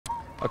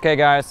Okay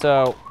guys,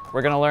 so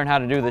we're gonna learn how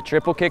to do the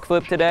triple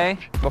kickflip today.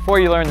 Before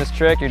you learn this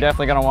trick, you're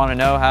definitely gonna wanna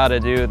know how to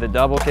do the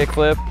double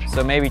kickflip.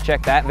 So maybe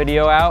check that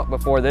video out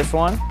before this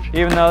one.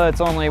 Even though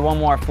it's only one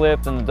more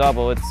flip than the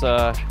double, it's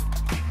a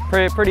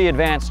pretty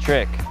advanced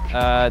trick.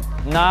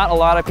 Not a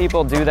lot of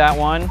people do that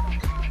one.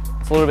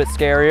 It's a little bit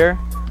scarier.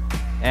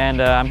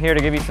 And I'm here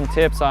to give you some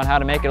tips on how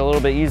to make it a little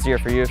bit easier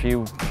for you if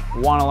you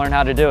wanna learn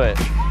how to do it.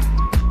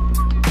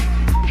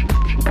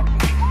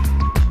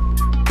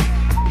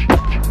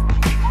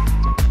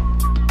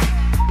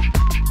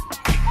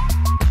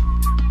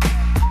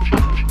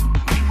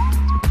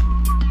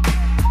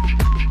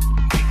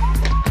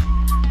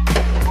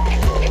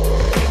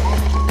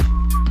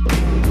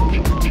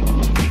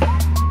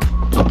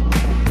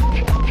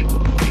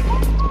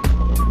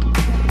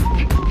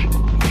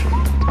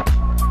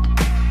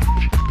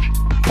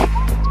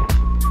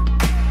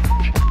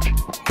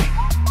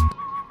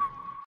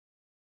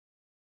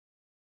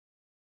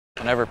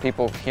 Whenever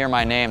people hear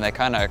my name, they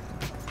kind of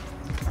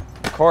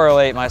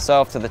correlate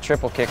myself to the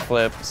triple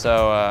kickflip.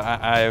 So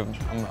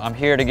I'm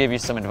here to give you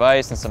some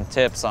advice and some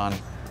tips on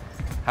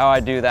how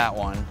I do that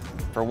one.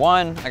 For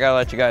one, I gotta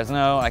let you guys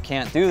know I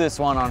can't do this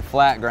one on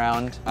flat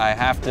ground. I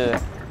have to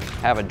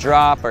have a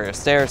drop or a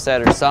stair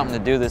set or something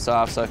to do this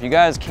off. So if you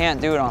guys can't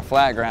do it on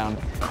flat ground,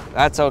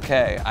 that's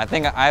okay. I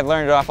think I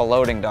learned it off a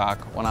loading dock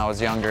when I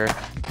was younger.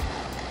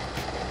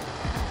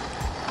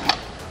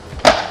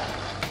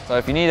 So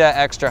if you need that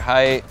extra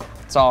height,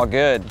 it's all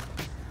good.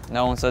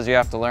 No one says you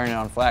have to learn it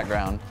on flat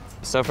ground.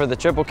 So for the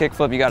triple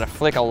kickflip, you gotta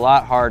flick a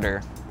lot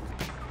harder.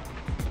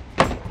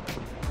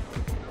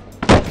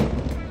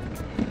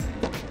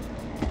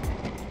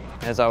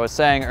 As I was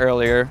saying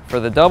earlier, for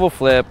the double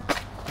flip,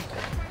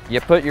 you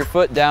put your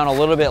foot down a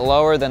little bit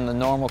lower than the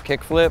normal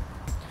kickflip.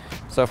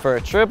 So for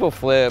a triple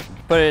flip,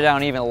 put it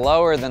down even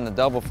lower than the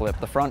double flip,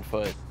 the front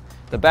foot.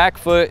 The back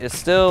foot is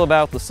still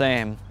about the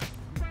same.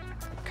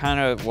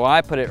 Well,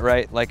 I put it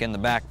right like in the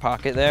back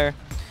pocket there.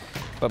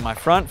 But my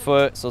front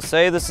foot, so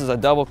say this is a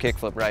double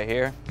kickflip right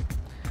here.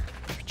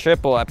 For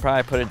triple, I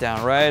probably put it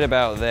down right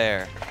about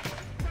there.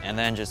 And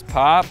then just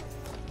pop,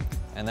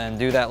 and then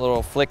do that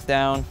little flick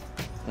down.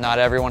 Not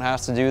everyone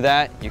has to do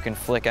that. You can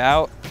flick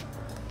out.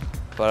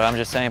 But I'm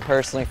just saying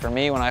personally for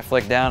me, when I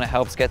flick down, it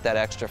helps get that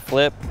extra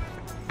flip.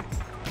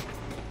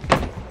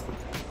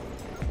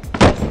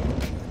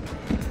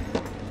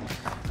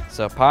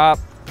 So pop,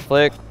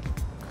 flick,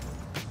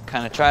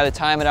 kind of try to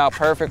time it out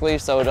perfectly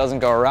so it doesn't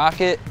go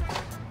rocket.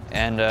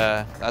 And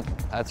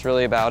that's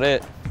really about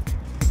it.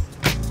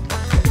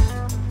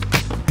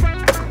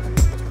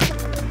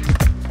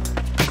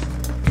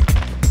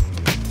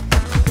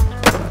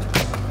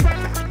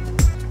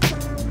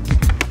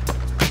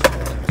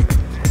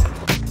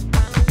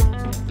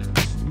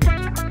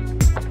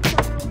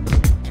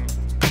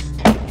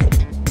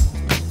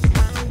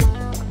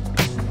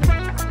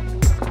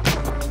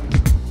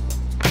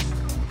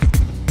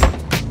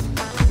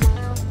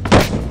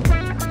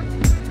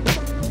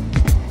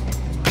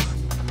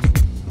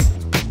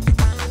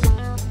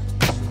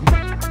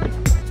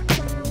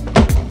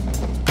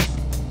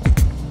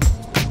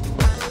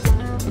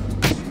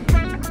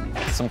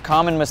 Some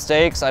common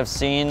mistakes I've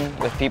seen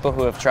with people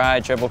who have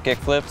tried triple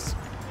kickflips.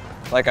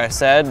 Like I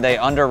said, they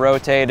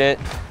under-rotate it,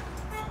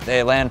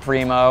 they land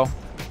primo.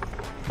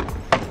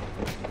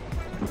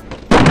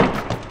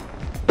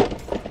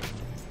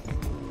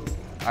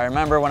 I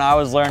remember when I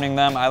was learning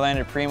them, I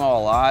landed primo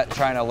a lot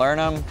trying to learn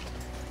them.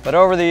 But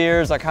over the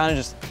years, I kind of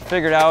just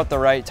figured out the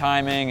right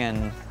timing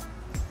and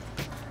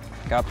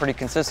got pretty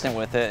consistent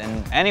with it.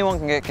 And anyone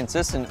can get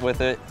consistent with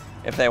it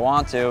if they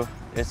want to.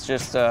 It's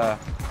just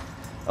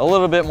a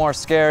little bit more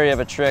scary of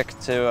a trick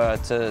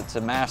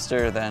to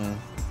master than,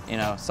 you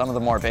know, some of the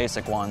more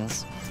basic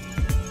ones.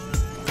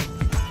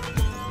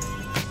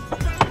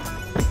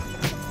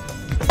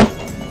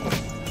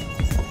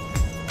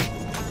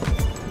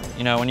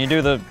 You know, when you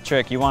do the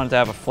trick, you want it to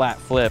have a flat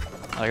flip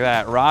like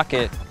that.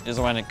 Rocket is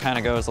when it kind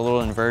of goes a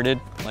little inverted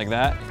like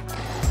that.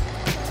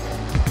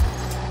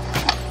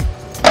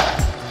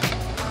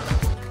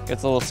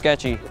 Gets a little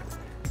sketchy.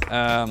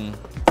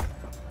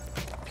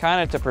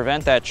 Kind of to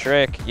prevent that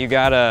trick, you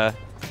gotta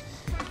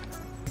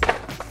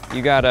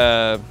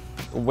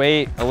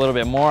wait a little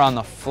bit more on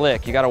the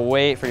flick. You gotta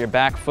wait for your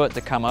back foot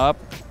to come up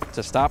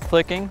to stop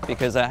flicking,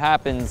 because that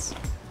happens,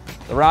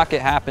 the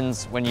rocket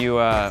happens when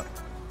you're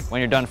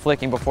done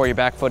flicking before your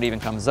back foot even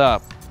comes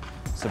up.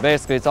 So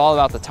basically it's all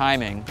about the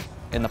timing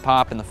in the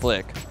pop and the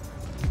flick.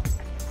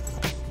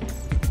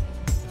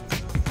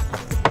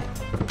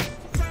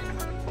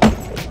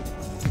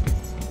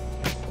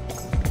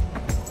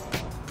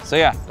 So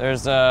yeah,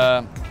 there's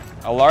a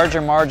larger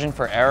margin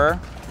for error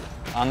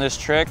on this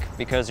trick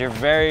because you're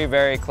very,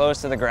 very close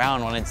to the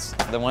ground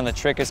when the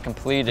trick is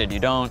completed. You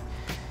don't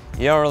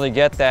really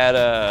get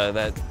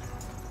that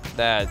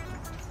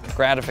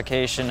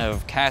gratification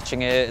of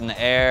catching it in the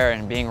air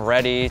and being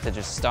ready to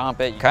just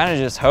stomp it. You kind of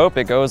just hope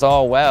it goes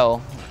all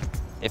well.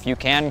 If you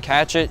can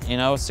catch it, you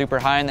know, super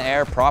high in the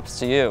air, props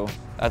to you.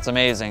 That's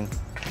amazing.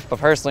 But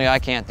personally, I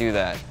can't do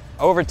that.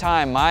 over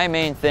time, my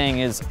main thing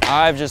is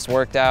I've just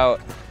worked out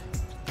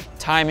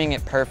timing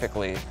it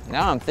perfectly.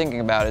 Now I'm thinking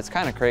about it, it's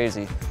kind of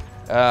crazy.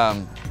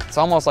 It's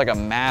almost like a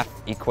math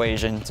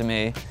equation to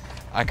me.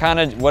 I kind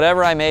of,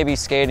 whatever I may be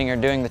skating or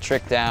doing the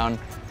trick down,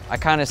 I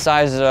kind of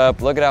size it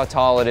up, look at how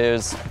tall it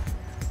is,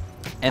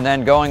 and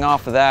then going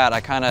off of that,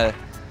 I kind of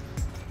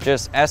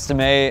just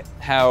estimate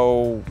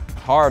how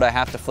hard I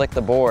have to flick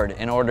the board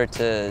in order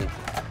to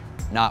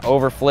not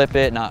overflip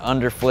it, not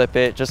underflip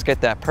it, just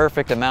get that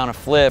perfect amount of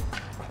flip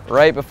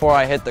right before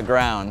I hit the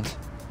ground.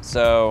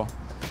 So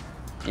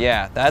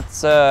yeah,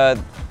 that's,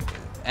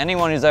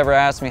 anyone who's ever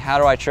asked me how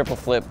do I triple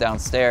flip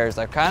downstairs,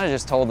 I've kind of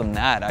just told them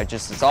that.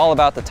 It's all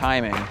about the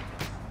timing.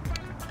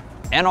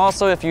 And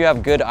also if you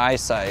have good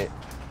eyesight,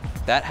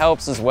 that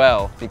helps as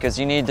well, because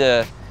you need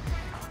to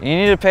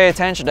pay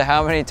attention to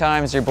how many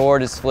times your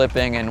board is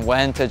flipping and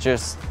when to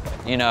just,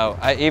 you know,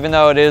 even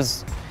though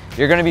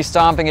you're gonna be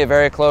stomping it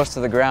very close to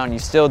the ground, you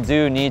still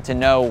do need to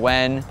know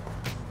when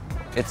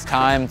it's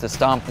time to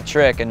stomp the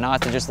trick and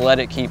not to just let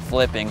it keep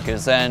flipping,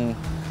 because then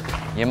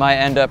you might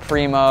end up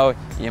primo,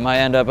 you might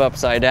end up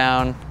upside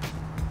down,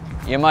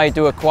 you might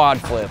do a quad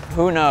flip,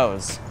 who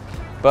knows?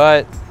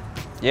 But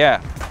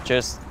yeah,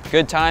 just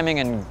good timing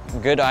and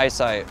good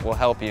eyesight will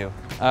help you.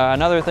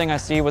 Another thing I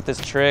see with this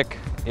trick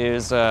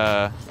is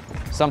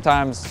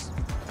sometimes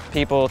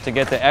people, to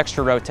get the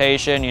extra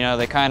rotation, you know,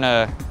 they kind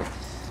of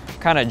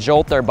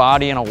jolt their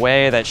body in a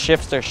way that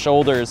shifts their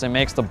shoulders and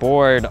makes the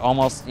board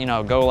almost, you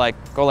know, go like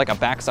a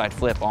backside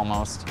flip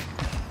almost.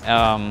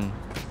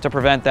 To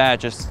prevent that,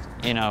 just,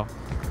 you know,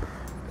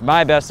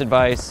 my best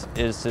advice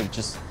is to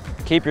just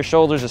keep your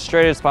shoulders as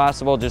straight as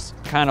possible.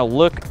 Just kind of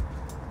look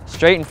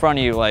straight in front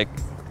of you, like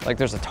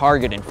there's a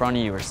target in front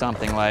of you or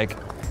something. Like,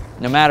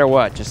 no matter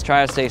what, just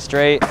try to stay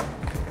straight.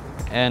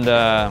 And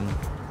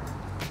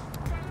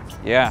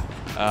yeah,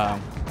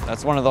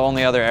 that's one of the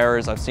only other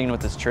errors I've seen with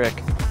this trick.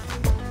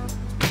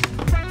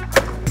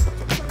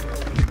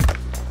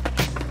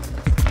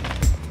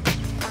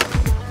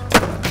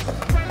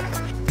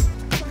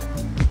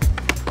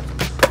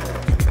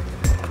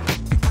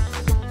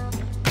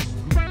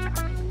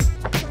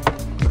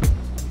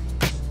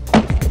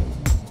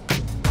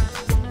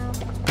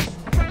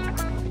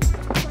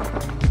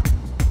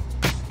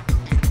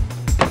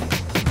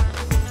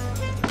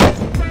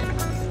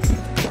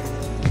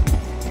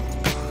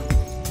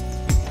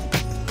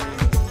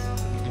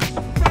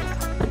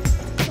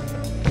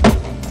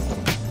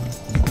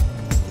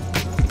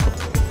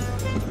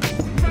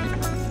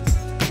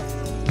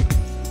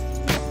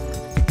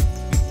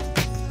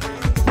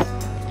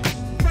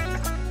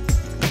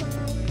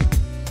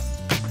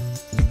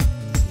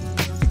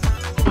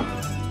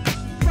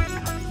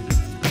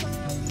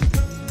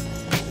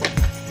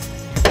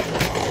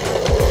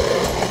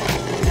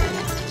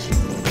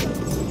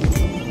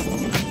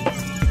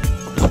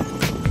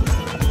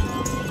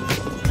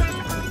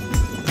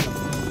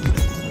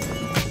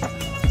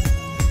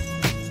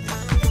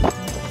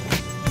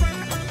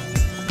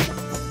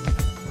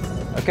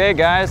 Okay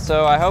guys,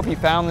 so I hope you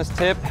found this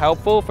tip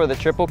helpful for the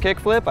triple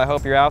kickflip. I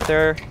hope you're out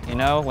there, you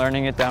know,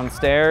 learning it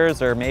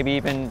downstairs, or maybe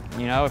even,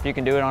 you know, if you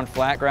can do it on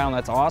flat ground,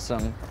 that's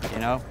awesome, you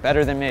know,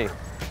 better than me.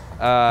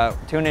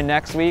 Tune in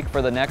next week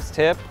for the next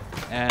tip,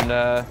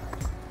 and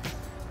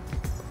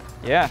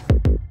yeah.